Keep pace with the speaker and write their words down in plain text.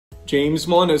James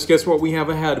Melendez, guess what we have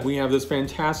ahead? We have this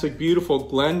fantastic, beautiful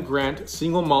Glen Grant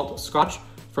single malt Scotch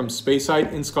from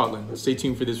Speyside in Scotland. Stay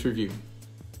tuned for this review.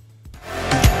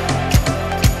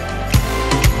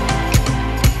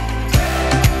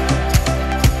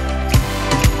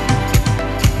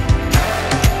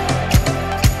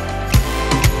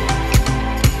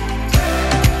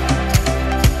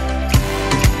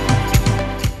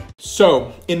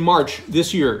 So in March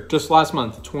this year, just last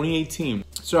month, 2018,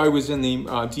 so I was in the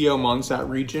DO Mondsat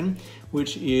region,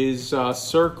 which is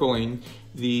circling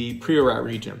the Priorat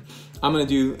region. I'm going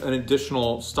to do an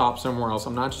additional stop somewhere else.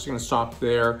 I'm not just going to stop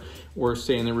there or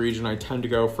stay in the region. I tend to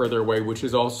go further away, which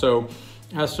is also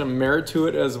has some merit to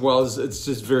it, as well as it's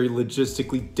just very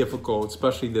logistically difficult,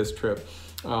 especially this trip.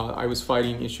 I was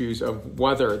fighting issues of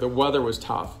weather. The weather was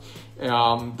tough.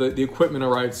 The equipment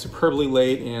arrived superbly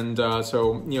late, and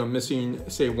so missing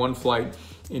say one flight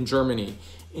in Germany,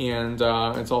 and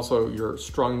it's also you're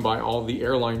strung by all the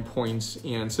airline points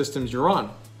and systems you're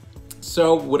on.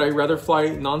 So would I rather fly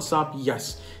nonstop?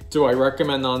 Yes. Do I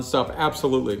recommend nonstop?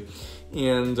 Absolutely.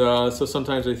 And so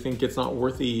sometimes I think it's not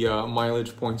worth the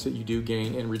mileage points that you do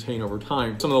gain and retain over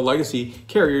time. Some of the legacy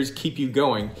carriers keep you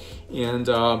going. And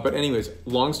but anyways,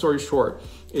 long story short,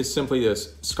 is simply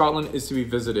this: Scotland is to be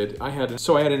visited. I had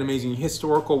an amazing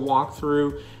historical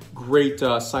walkthrough, great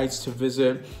sites to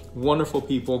visit, wonderful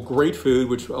people, great food,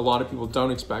 which a lot of people don't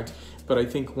expect. But I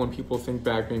think when people think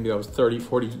back, maybe that was 30,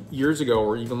 40 years ago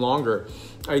or even longer,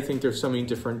 I think there's so many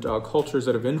different cultures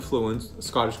that have influenced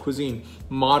Scottish cuisine,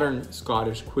 modern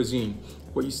Scottish cuisine.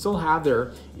 What you still have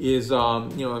there is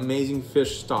amazing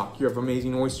fish stock. You have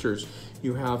amazing oysters.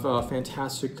 You have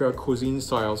fantastic cuisine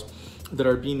styles that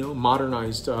are being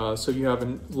modernized. So you have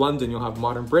in London, you'll have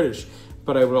modern British,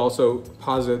 but I would also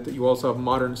posit that you also have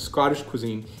modern Scottish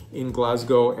cuisine in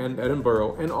Glasgow and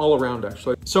Edinburgh and all around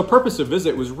actually. So purpose of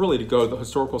visit was really to go to the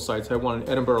historical sites. I wanted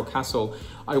Edinburgh Castle.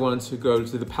 I wanted to go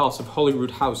to the Palace of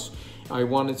Holyrood House. I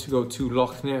wanted to go to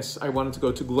Loch Ness. I wanted to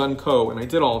go to Glencoe, and I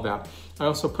did all of that. I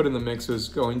also put in the mix was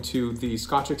going to the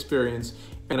Scotch Experience,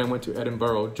 and I went to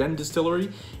Edinburgh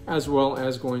Distillery, as well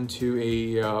as going to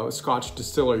a Scotch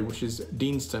distillery, which is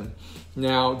Deanston.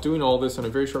 Now, doing all this in a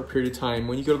very short period of time,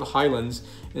 when you go to the Highlands,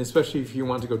 and especially if you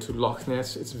want to go to Loch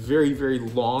Ness, it's very, very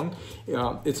long.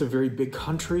 It's a very big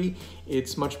country.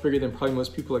 It's much bigger than probably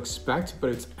most people expect, but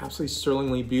it's absolutely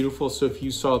sterlingly beautiful. So if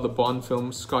you saw the Bond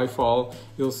film Skyfall,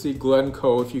 you'll see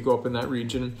Glencoe if you go up in that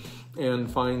region and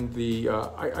find the,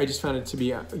 I just found it to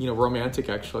be, romantic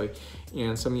actually,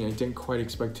 and something I didn't quite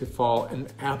expect to fall in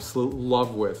absolute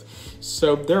love with.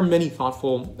 So there are many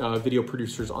thoughtful video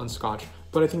producers on Scotch,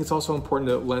 but I think it's also important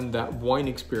to lend that wine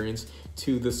experience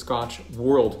to the Scotch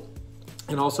world.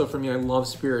 And also for me, I love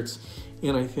spirits,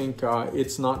 and I think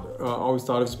it's not always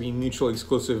thought of as being mutually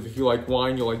exclusive. If you like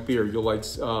wine, you'll like beer, you'll like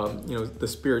the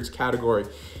spirits category.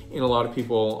 And a lot of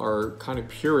people are kind of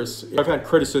purists. I've had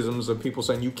criticisms of people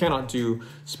saying you cannot do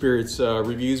spirits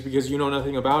reviews because you know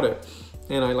nothing about it.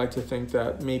 And I like to think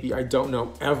that maybe I don't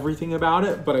know everything about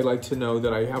it, but I like to know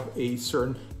that I have a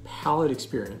certain palate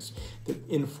experience that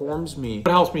informs me. It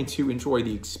helps me to enjoy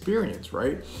the experience,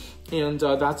 right? And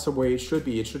that's the way it should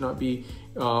be. It should not be,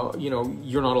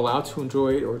 you're not allowed to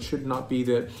enjoy it, or it should not be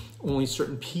that only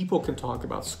certain people can talk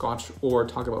about Scotch or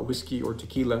talk about whiskey or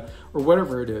tequila or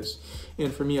whatever it is.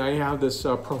 And for me, I have this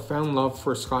profound love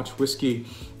for Scotch whiskey,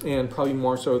 and probably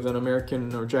more so than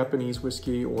American or Japanese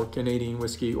whiskey or Canadian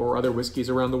whiskey or other whiskeys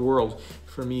around the world.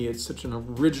 For me, it's such an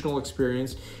original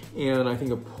experience, and I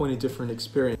think a point of different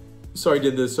experience. So I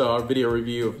did this video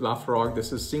review of Laphroaig.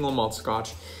 This is single malt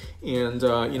Scotch. And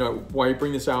why I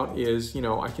bring this out is,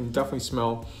 I can definitely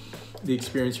smell the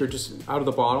experience here just out of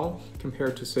the bottle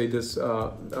compared to say this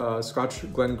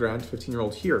Scotch Glen Grant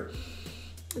 15-year-old here.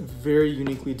 Very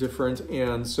uniquely different.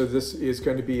 And so this is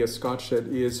going to be a Scotch that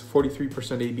is 43%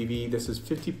 ABV. This is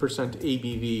 50%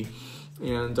 ABV.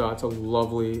 And it's a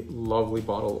lovely, lovely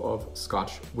bottle of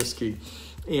Scotch whiskey.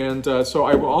 And so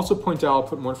I will also point out, I'll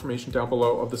put more information down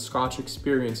below of the Scotch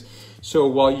Experience. So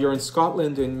while you're in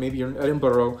Scotland and maybe you're in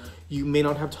Edinburgh, you may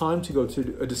not have time to go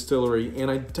to a distillery. And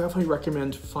I definitely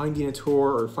recommend finding a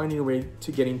tour or finding a way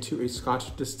to getting to a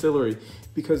Scotch distillery,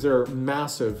 because they're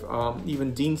massive.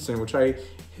 Even Deanston, which I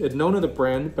had known of the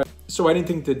brand, but so I didn't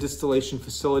think the distillation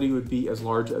facility would be as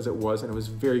large as it was, and it was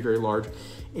very, very large.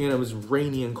 And it was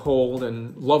rainy and cold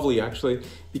and lovely actually,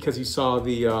 because you saw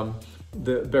the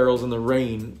barrels in the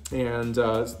rain, and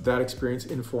that experience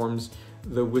informs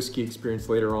the whiskey experience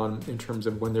later on in terms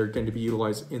of when they're going to be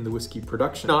utilized in the whiskey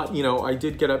production. Not, you know, I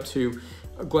did get up to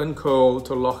Glencoe,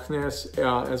 to Loch Ness,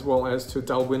 as well as to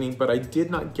Dalwhinnie, but I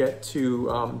did not get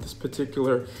to this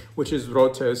particular, which is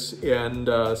Rotes and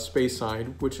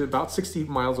Speyside, which is about 60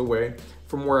 miles away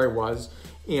from where I was.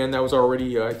 And that was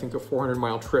already, I think, a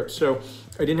 400-mile trip. So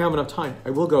I didn't have enough time.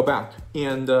 I will go back,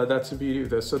 and that's the beauty of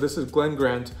this. So this is Glen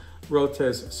Grant, Rotes,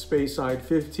 Speyside,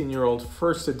 15-year-old,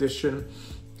 first edition.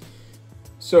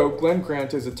 So Glen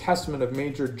Grant is a testament of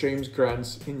Major James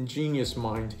Grant's ingenious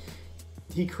mind.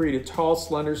 He created tall,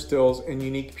 slender stills and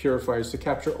unique purifiers to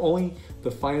capture only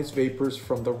the finest vapors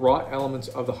from the raw elements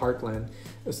of the heartland,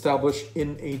 established in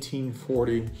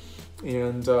 1840.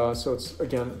 And so it's,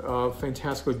 again,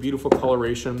 fantastically beautiful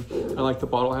coloration. I like the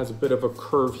bottle. It has a bit of a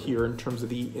curve here in terms of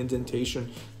the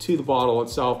indentation to the bottle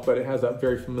itself, but it has that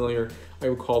very familiar, I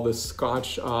would call this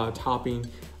Scotch topping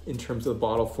in terms of the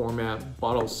bottle format,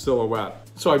 bottle silhouette.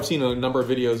 So I've seen a number of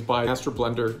videos by master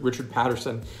blender Richard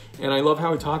Patterson, and I love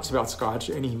how he talks about Scotch,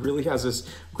 and he really has this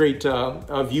great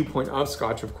viewpoint of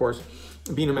Scotch, of course.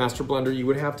 Being a master blender, you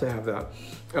would have to have that.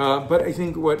 But I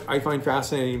think what I find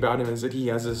fascinating about him is that he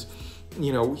has this,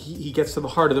 you know, he gets to the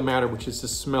heart of the matter, which is to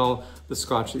smell the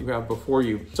Scotch that you have before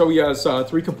you. So he has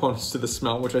 3 components to the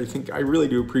smell, which I really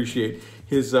do appreciate.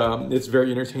 His it's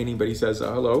very entertaining, but he says,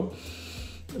 hello.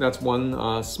 That's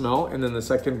one smell. And then the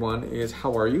second one is,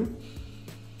 how are you?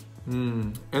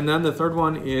 And then the third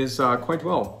one is quite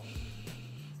well.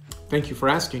 Thank you for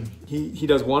asking. He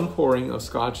does one pouring of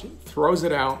Scotch, throws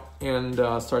it out, and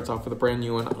starts off with a brand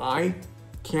new one. I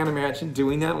can't imagine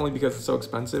doing that only because it's so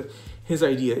expensive. His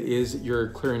idea is you're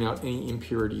clearing out any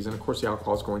impurities, and of course the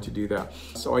alcohol is going to do that.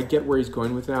 So I get where he's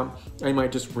going with that. I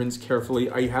might just rinse carefully.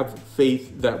 I have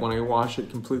faith that when I wash it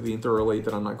completely and thoroughly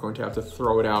that I'm not going to have to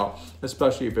throw it out,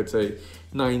 especially if it's a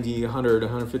 $90, $100,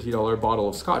 $150 bottle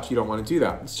of Scotch. You don't want to do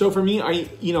that. So for me,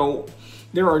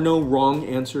 there are no wrong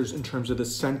answers in terms of the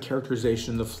scent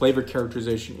characterization, the flavor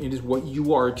characterization. It is what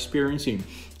you are experiencing.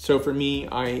 So for me,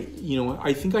 I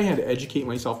think I had to educate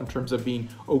myself in terms of being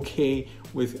okay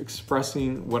with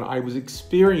expressing what I was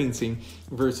experiencing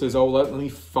versus, oh, let me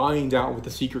find out what the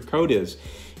secret code is.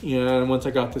 And once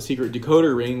I got the secret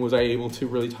decoder ring, was I able to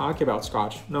really talk about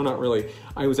Scotch? No, not really.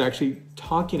 I was actually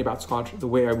talking about Scotch the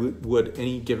way I would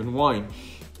any given wine.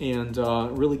 And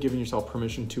really giving yourself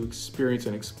permission to experience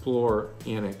and explore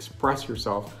and express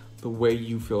yourself the way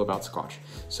you feel about Scotch.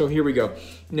 So here we go.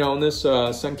 Now on this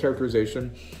scent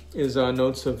characterization is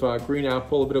notes of green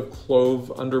apple, a bit of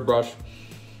clove, underbrush,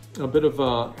 a bit of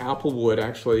applewood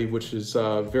actually, which is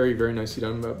very, very nicely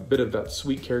done. A bit of that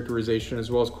sweet characterization, as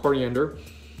well as coriander,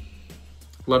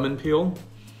 lemon peel,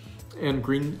 and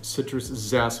green citrus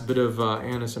zest, a bit of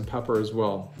anise and pepper as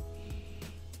well.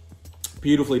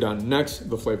 Beautifully done. Next,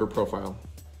 the flavor profile.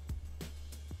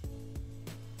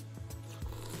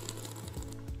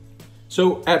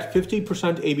 So at 50%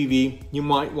 ABV, you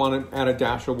might want to add a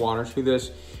dash of water to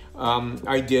this.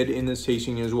 I did in this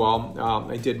tasting as well.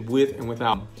 I did with and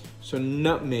without. So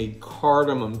nutmeg,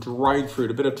 cardamom, dried fruit,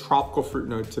 a bit of tropical fruit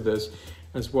note to this,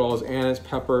 as well as anise,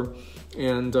 pepper,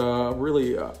 and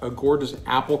really a gorgeous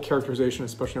apple characterization,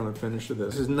 especially on the finish of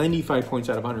this. This is 95 points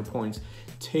out of 100 points.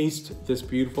 Taste this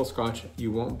beautiful Scotch.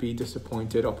 You won't be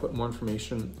disappointed. I'll put more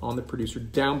information on the producer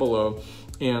down below.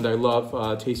 And I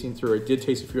love tasting through. I did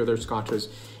taste a few other Scotches,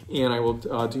 and I will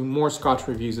do more Scotch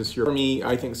reviews this year. For me,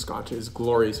 I think Scotch is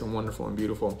glorious and wonderful and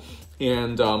beautiful.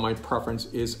 And my preference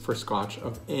is for Scotch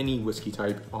of any whiskey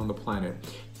type on the planet.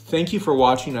 Thank you for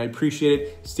watching. I appreciate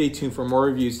it. Stay tuned for more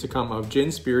reviews to come of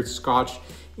gin, spirits, Scotch,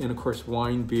 and of course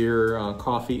wine, beer,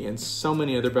 coffee, and so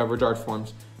many other beverage art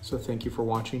forms. So thank you for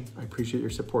watching. I appreciate your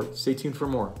support. Stay tuned for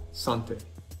more. Santé.